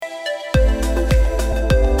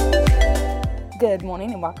Good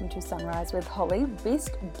morning and welcome to Sunrise with Holly,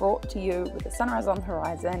 best brought to you with the sunrise on the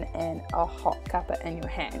horizon and a hot cuppa in your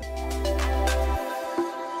hand.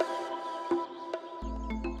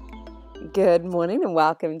 Good morning and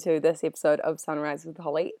welcome to this episode of Sunrise with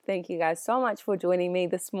Holly. Thank you guys so much for joining me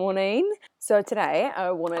this morning. So today I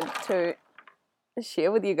wanted to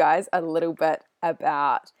share with you guys a little bit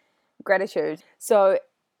about gratitude. So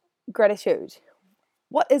gratitude.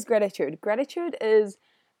 What is gratitude? Gratitude is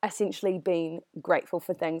essentially being grateful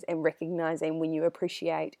for things and recognizing when you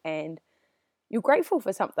appreciate and you're grateful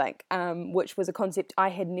for something, which was a concept I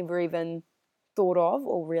had never even thought of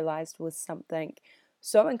or realized was something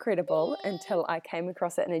so incredible until I came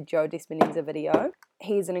across it in a Joe Dispenza video.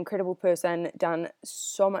 He's an incredible person, done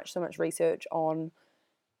so much research on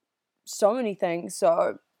so many things,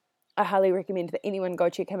 so I highly recommend that anyone go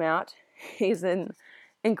check him out. He's an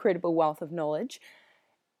incredible wealth of knowledge.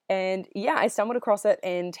 And yeah, I stumbled across it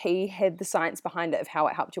and he had the science behind it of how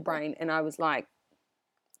it helped your brain. And I was like,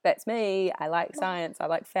 that's me. I like science. I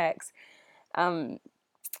like facts.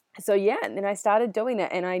 So yeah, and then I started doing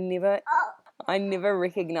it and I never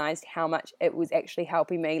recognized how much it was actually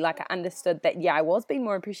helping me. Like I understood that, yeah, I was being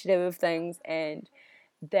more appreciative of things and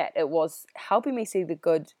that it was helping me see the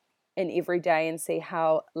good in every day and see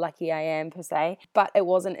how lucky I am per se. But it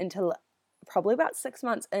wasn't until probably about 6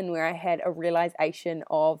 months in where I had a realization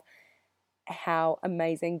of how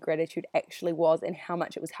amazing gratitude actually was and how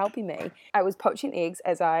much it was helping me. I was poaching eggs,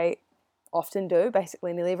 as I often do,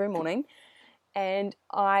 basically nearly every morning, and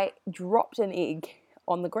I dropped an egg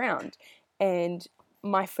on the ground. And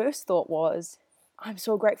my first thought was, I'm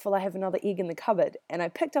so grateful I have another egg in the cupboard. And I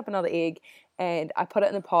picked up another egg and I put it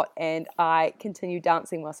in the pot and I continued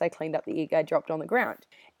dancing whilst I cleaned up the egg I dropped on the ground.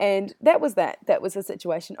 And that was that. That was the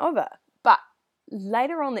situation over. But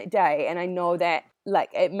later on that day, and I know that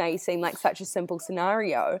like it may seem like such a simple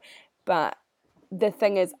scenario, but the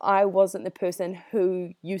thing is I wasn't the person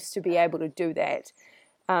who used to be able to do that.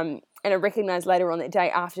 And I recognized later on that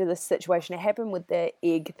day after this situation had happened with the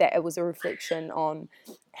egg that it was a reflection on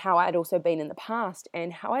how I'd also been in the past,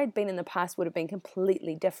 and how I had been in the past would have been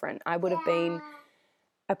completely different. I would have been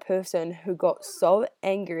a person who got so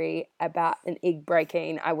angry about an egg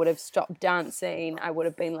breaking. I would have stopped dancing. I would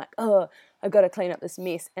have been like, oh, I've got to clean up this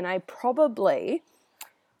mess. And I would have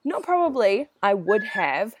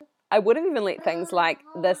even let things like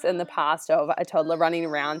this in the past of a toddler running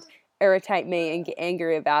around irritate me and get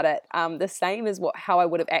angry about it. The same as how I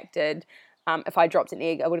would have acted if I dropped an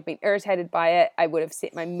egg. I would have been irritated by it. I would have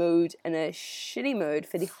set my mood in a shitty mood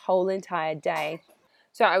for the whole entire day.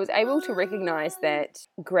 So I was able to recognize that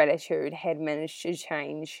gratitude had managed to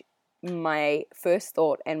change my first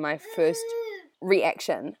thought and my first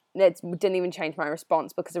reaction. That didn't even change my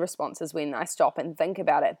response, because the response is when I stop and think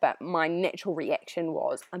about it. But my natural reaction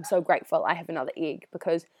was, I'm so grateful I have another egg,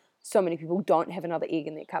 because so many people don't have another egg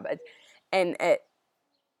in their cupboard. And it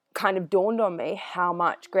kind of dawned on me how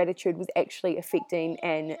much gratitude was actually affecting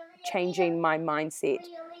and changing my mindset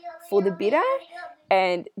for the better.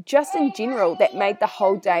 And just in general, that made the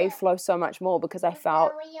whole day flow so much more, because I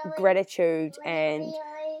felt gratitude and,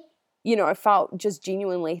 you know, I felt just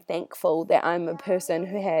genuinely thankful that I'm a person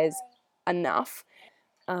who has enough,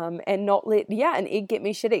 and not let, an egg get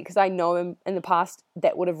me shitty, because I know in the past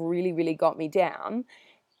that would have really, really got me down,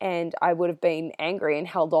 and I would have been angry and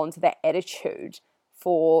held on to that attitude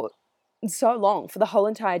for so long, for the whole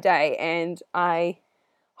entire day. And I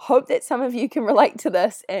hope that some of you can relate to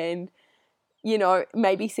this and, you know,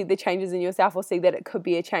 maybe see the changes in yourself, or see that it could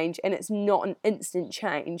be a change, and it's not an instant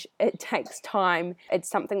change. It takes time. It's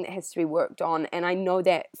something that has to be worked on. And I know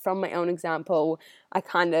that from my own example, I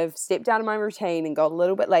kind of stepped out of my routine and got a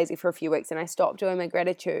little bit lazy for a few weeks, and I stopped doing my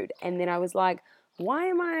gratitude. And then I was like, why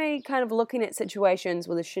am I kind of looking at situations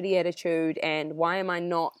with a shitty attitude, and why am I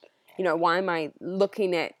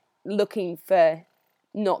looking for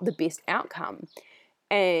not the best outcome?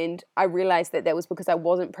 And I realized that was because I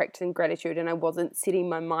wasn't practicing gratitude, and I wasn't setting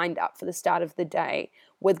my mind up for the start of the day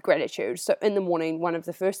with gratitude. So in the morning, one of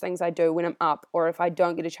the first things I do when I'm up, or if I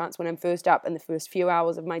don't get a chance when I'm first up in the first few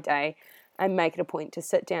hours of my day, I make it a point to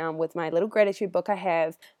sit down with my little gratitude book I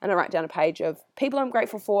have, and I write down a page of people I'm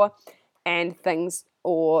grateful for and things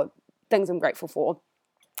I'm grateful for.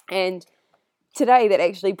 And today that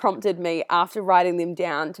actually prompted me, after writing them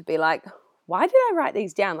down, to be like, why did I write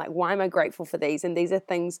these down? Like, why am I grateful for these? And these are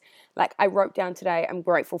things like I wrote down today, I'm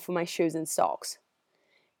grateful for my shoes and socks.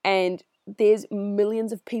 And there's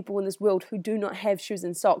millions of people in this world who do not have shoes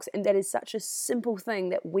and socks. And that is such a simple thing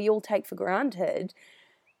that we all take for granted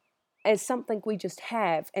as something we just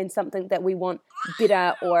have, and something that we want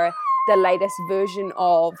better or the latest version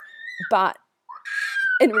of. But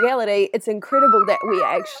in reality, it's incredible that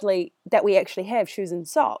we actually have shoes and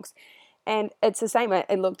socks. And it's the same. I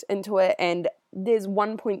looked into it, and there's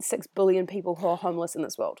 1.6 billion people who are homeless in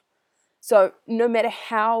this world. So no matter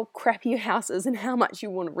how crappy your house is and how much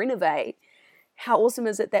you want to renovate, how awesome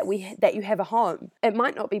is it that you have a home? It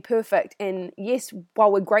might not be perfect, and yes,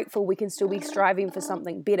 while we're grateful, we can still be striving for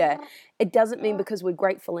something better. It doesn't mean because we're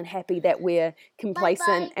grateful and happy that we're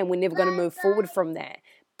complacent and we're never going to move forward from that.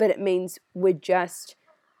 But it means we're just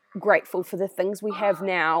grateful for the things we have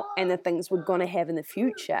now and the things we're going to have in the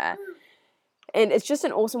future. And it's just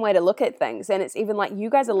an awesome way to look at things. And it's even like you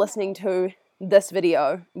guys are listening to this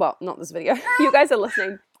video. Well, not this video. You guys are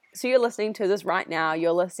listening. So you're listening to this right now.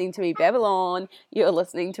 You're listening to me babble on. You're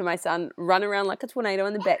listening to my son run around like a tornado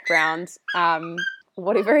in the background,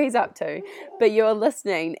 whatever he's up to. But you're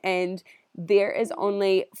listening, and there is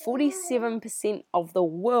only 47% of the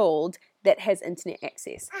world that has internet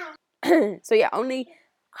access. So yeah, only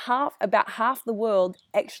about half the world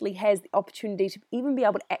actually has the opportunity to even be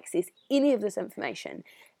able to access any of this information.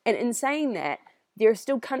 And in saying that, there are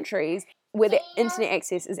still countries where the internet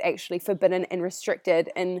access is actually forbidden and restricted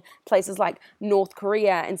in places like North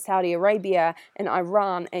Korea and Saudi Arabia and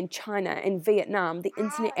Iran and China and Vietnam. The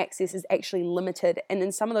internet access is actually limited, and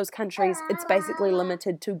in some of those countries, it's basically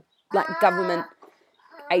limited to like government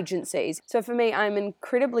agencies. So for me, I'm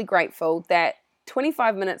incredibly grateful that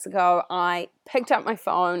 25 minutes ago, I picked up my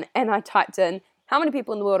phone and I typed in, how many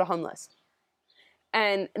people in the world are homeless?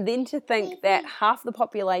 And then to think that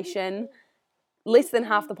less than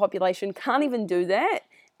half the population can't even do that.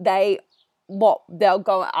 They'll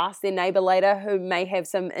go ask their neighbor later who may have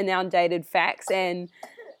some inundated facts, and,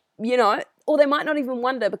 or they might not even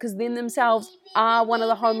wonder because them themselves are one of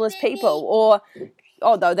the homeless people, or,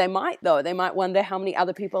 they might wonder how many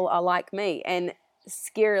other people are like me. And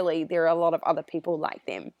scarily, there are a lot of other people like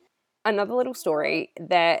them. Another little story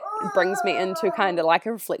that brings me into kind of like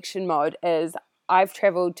a reflection mode is I've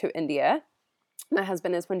traveled to India. My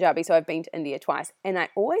husband is Punjabi, so I've been to India twice. And I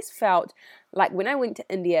always felt like when I went to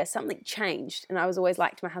India, something changed. And I was always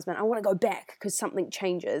like to my husband, I want to go back because something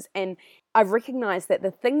changes. And I've recognized that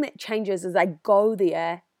the thing that changes is I go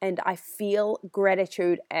there and I feel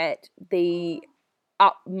gratitude at the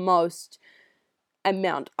utmost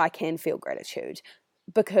amount I can feel gratitude,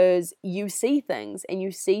 because you see things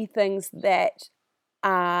that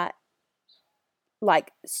are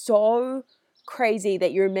like so crazy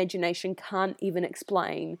that your imagination can't even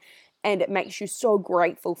explain, and it makes you so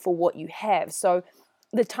grateful for what you have. So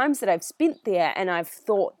the times that I've spent there and I've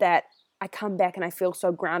thought that I come back and I feel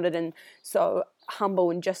so grounded and so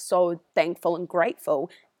humble and just so thankful and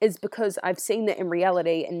grateful is because I've seen that in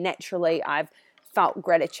reality, and naturally I've felt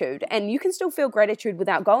gratitude. And you can still feel gratitude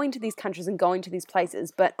without going to these countries and going to these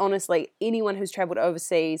places. But honestly, anyone who's traveled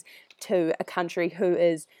overseas to a country who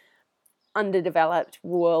is underdeveloped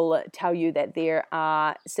will tell you that there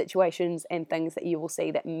are situations and things that you will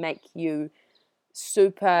see that make you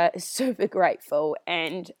super, super grateful.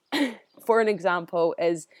 And for an example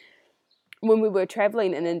is when we were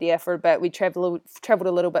traveling in India for a bit, we traveled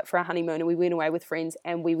a little bit for our honeymoon, and we went away with friends,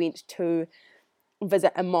 and we went to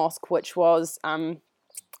visit a mosque, which was it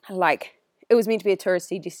was meant to be a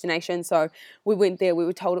touristy destination. So we went there, we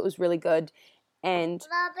were told it was really good, and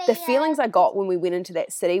the feelings I got when we went into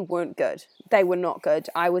that city weren't good. They were not good.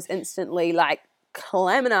 I was instantly like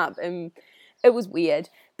clamming up, and it was weird.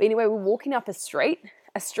 But anyway, we're walking up a street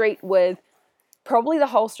with probably the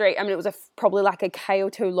whole street. I mean, it was probably like a K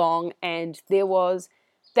or two long, and there was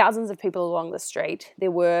thousands of people along the street. There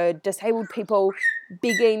were disabled people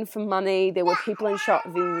begging for money. There were people in shop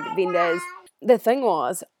vendors. The thing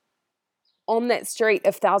was, on that street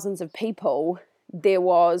of thousands of people, there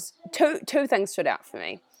was two things stood out for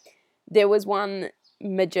me. There was one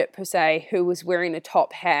midget per se who was wearing a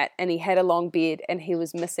top hat, and he had a long beard, and he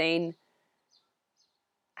was missing,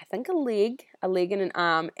 I think, a leg and an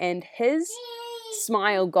arm, and his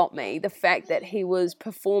smile got me. The fact that he was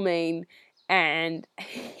performing and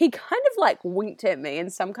he kind of like winked at me in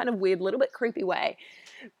some kind of weird, little bit creepy way.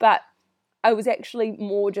 But I was actually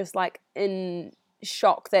more just like in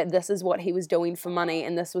shock that this is what he was doing for money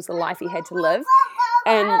and this was the life he had to live.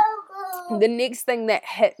 And the next thing that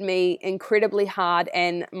hit me incredibly hard,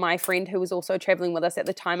 and my friend who was also traveling with us at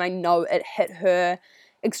the time, I know it hit her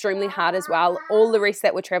extremely hard as well. All the rest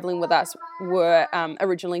that were traveling with us were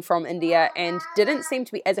originally from India and didn't seem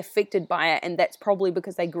to be as affected by it, and that's probably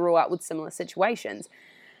because they grew up with similar situations.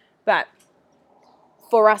 But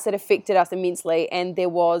for us, it affected us immensely, and there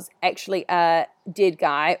was actually a dead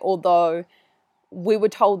guy, although we were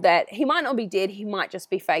told that he might not be dead, he might just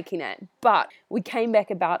be faking it. But we came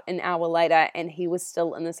back about an hour later and he was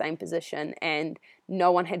still in the same position, and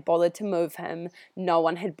no one had bothered to move him. No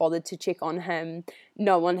one had bothered to check on him.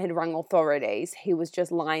 No one had rung authorities. He was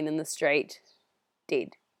just lying in the street,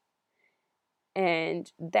 dead.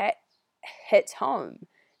 And that hits home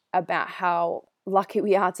about how lucky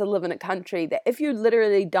we are to live in a country that if you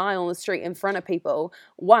literally die on the street in front of people,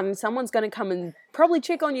 one, someone's going to come and probably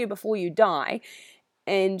check on you before you die,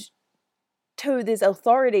 and two, there's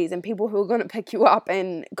authorities and people who are going to pick you up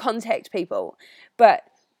and contact people. But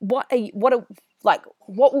what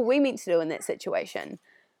were we meant to do in that situation?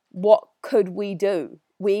 What could we do?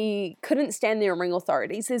 We couldn't stand there and ring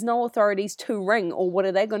authorities. There's no authorities to ring, or what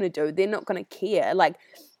are they going to do? They're not going to care. Like,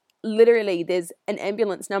 literally, there's an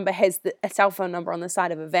ambulance number, has a cell phone number on the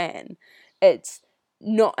side of a van. It's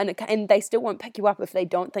not, and they still won't pick you up if they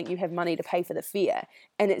don't think you have money to pay for the fare.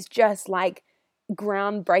 And it's just like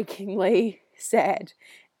groundbreakingly sad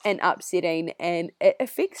and upsetting, and it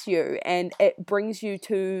affects you, and it brings you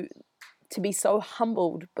to be so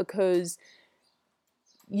humbled, because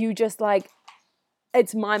you just like,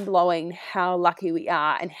 it's mind-blowing how lucky we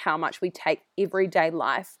are and how much we take everyday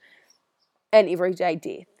life and everyday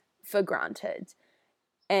death for granted.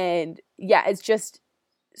 And yeah, it's just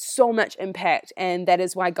so much impact, and that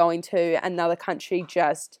is why going to another country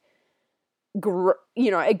just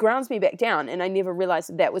it grounds me back down. And I never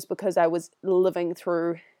realized that was because I was living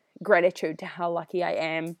through gratitude to how lucky I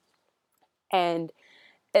am. And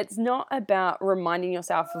it's not about reminding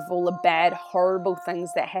yourself of all the bad, horrible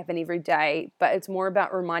things that happen every day, but it's more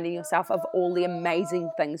about reminding yourself of all the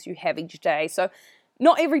amazing things you have each day. So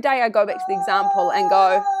not every day I go back to the example and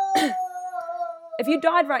go, if you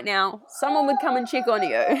died right now, someone would come and check on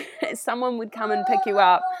you. Someone would come and pick you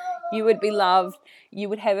up. You would be loved. You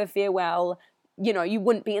would have a farewell. You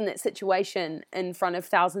wouldn't be in that situation in front of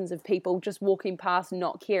thousands of people just walking past,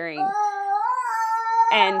 not caring.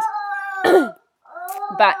 And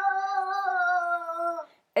but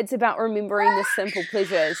it's about remembering the simple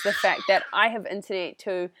pleasures, the fact that I have internet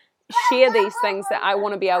to share these things that I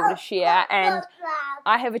want to be able to share, and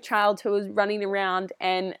I have a child who is running around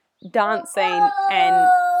and dancing and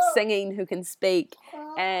singing who can speak,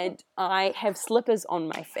 and I have slippers on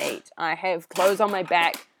my feet, I have clothes on my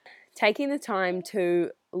back. Taking the time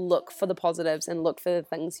to look for the positives and look for the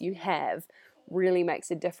things you have really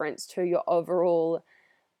makes a difference to your overall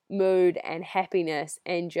mood and happiness,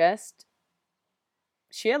 and just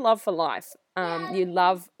share love for life. You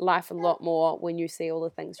love life a lot more when you see all the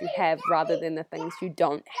things you have rather than the things you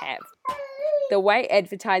don't have. The way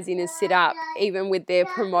advertising is set up, even with their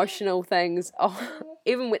promotional things,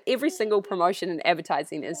 even with every single promotion and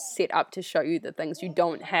advertising is set up to show you the things you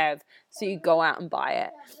don't have, so you go out and buy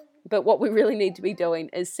it. But what we really need to be doing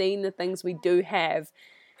is seeing the things we do have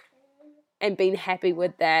and being happy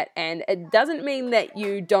with that. And it doesn't mean that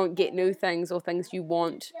you don't get new things or things you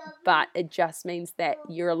want, but it just means that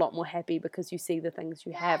you're a lot more happy because you see the things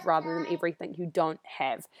you have rather than everything you don't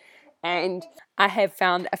have. And I have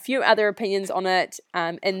found a few other opinions on it.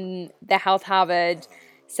 In the Health Harvard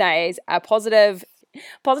says a positive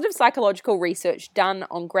psychological research done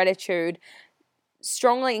on gratitude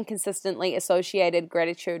strongly and consistently associated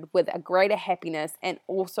gratitude with a greater happiness, and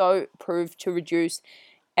also proved to reduce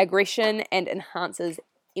aggression and enhances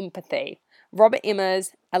empathy. Robert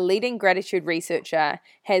Emmers, a leading gratitude researcher,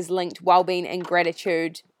 has linked well-being and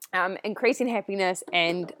gratitude, increasing happiness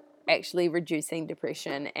and actually reducing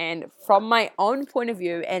depression. And from my own point of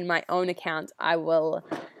view and my own account, I will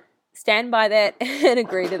stand by that and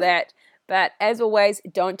agree to that. But as always,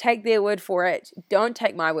 don't take their word for it. Don't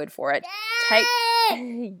take my word for it.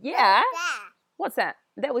 Yeah? What's that?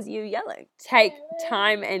 That was you yelling. Take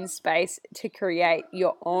time and space to create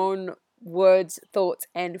your own words, thoughts,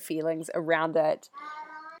 and feelings around it.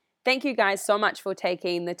 Thank you guys so much for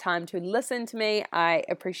taking the time to listen to me. I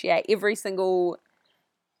appreciate every single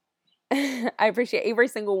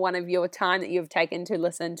one of your time that you've taken to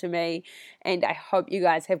listen to me, and I hope you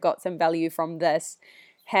guys have got some value from this.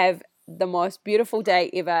 Have the most beautiful day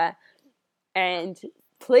ever, and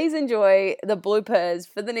please enjoy the bloopers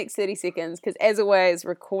for the next 30 seconds, because as always,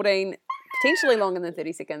 recording potentially longer than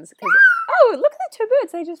 30 seconds, because, oh, look at the two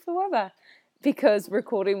birds, they just flew over, because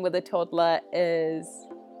recording with a toddler is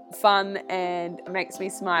fun and makes me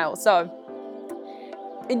smile. So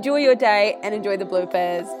enjoy your day and enjoy the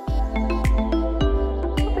bloopers.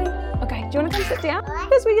 Okay, do you want to come sit down?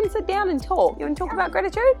 Because we can sit down and talk. You want to talk about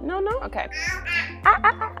gratitude? No? Okay.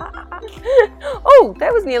 Oh,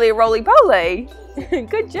 that was nearly a roly-poly.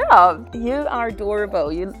 Good job. You are adorable.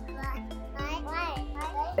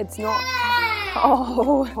 It's not...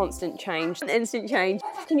 Oh, constant change. Instant change.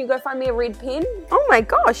 Can you go find me a red pen? Oh my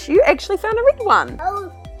gosh, you actually found a red one.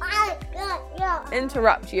 Oh my God.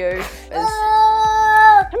 Interrupt you.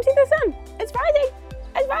 Come see the sun. It's rising.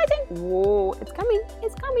 It's rising. Whoa, it's coming.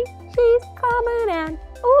 It's coming. She's coming in.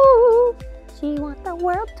 Ooh, she wants the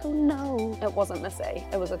world to know. It wasn't Missy.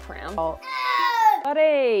 It was a crown. Oh.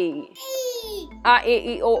 Buddy.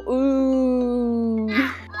 Ooh.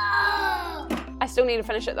 I still need to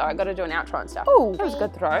finish it though. I gotta do an outro and stuff. Oh, that was a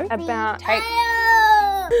good throw. About take.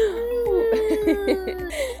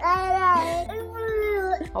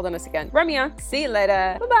 Hold on a second. Romeo, see you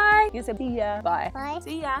later. Bye-bye. You said see ya. Bye. Bye.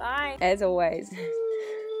 See ya. Bye. As always.